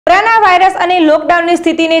Corona virus અને લોકડાઉનની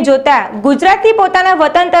સ્થિતિને જોતા ગુજરાતથી પોતાના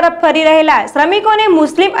વતન તરફ ફરી રહેલા શ્રમિકોને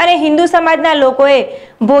મુસ્લિમ અને હિન્દુ સમાજના લોકોએ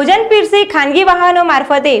ભોજન પીરસી ખાનગી વાહનો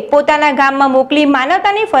મારફતે પોતાના ગામમાં મોકલી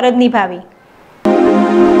માનવતાની ફરજ નિભાવી।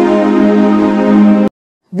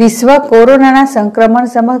 વિશ્વ કોરોનાના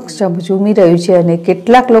સંક્રમણ સમક્ષ ઝૂમી રહ્યું છે અને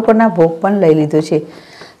કેટલાક લોકોના ભોગ પણ લઈ લીધો છે।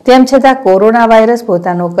 તેમ છતાં કોરોના વાયરસ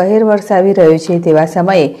પોતાનો કહેર વરસાવી રહ્યો છે તેવા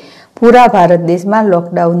સમયે પૂરા ભારત દેશમાં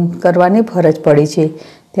લોકડાઉન કરવાની ફરજ પડી છે।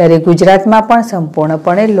 ત્યારે ગુજરાતમાં પણ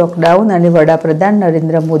સંપૂર્ણપણે લોકડાઉન અને વડાપ્રધાન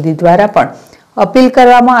નરેન્દ્ર મોદી દ્વારા પણ અપીલ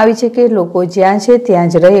કરવામાં આવી છે કે લોકો જ્યાં છે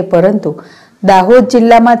ત્યાં જ રહે, પરંતુ દાહોદ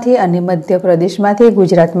જિલ્લામાંથી અને મધ્યપ્રદેશમાંથી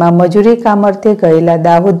ગુજરાતમાં મજૂરી કામ અર્થે ગયેલા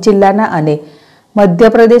દાહોદ જિલ્લાના અને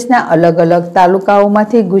મધ્યપ્રદેશના અલગ અલગ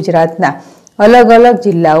તાલુકાઓમાંથી ગુજરાતના અલગ અલગ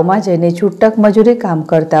જિલ્લાઓમાં જઈને છૂટક મજૂરી કામ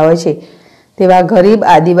કરતા હોય છે તેવા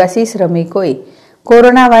ગરીબ આદિવાસી શ્રમિકોએ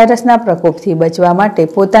કોરોના વાયરસના પ્રકોપથી બચવા માટે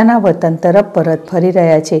પોતાના વતન તરફ પરત ફરી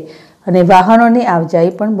રહ્યા છે અને વાહનોની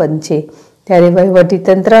આવજાઈ પણ બંધ છે। ત્યારે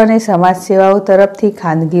વહીવટીતંત્ર અને સમાજ સેવાઓ તરફથી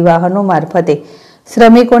ખાનગી વાહનો મારફતે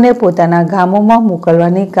શ્રમિકોને પોતાના ગામોમાં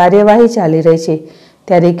મોકલવાની કાર્યવાહી ચાલી રહી છે।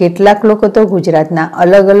 ત્યારે કેટલાક લોકો તો ગુજરાતના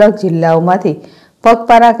અલગ અલગ જિલ્લાઓમાંથી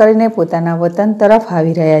પગપાળા કરીને પોતાના વતન તરફ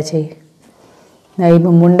આવી રહ્યા છે। નઈબ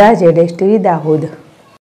મુંડા, ZSTV દાહોદ।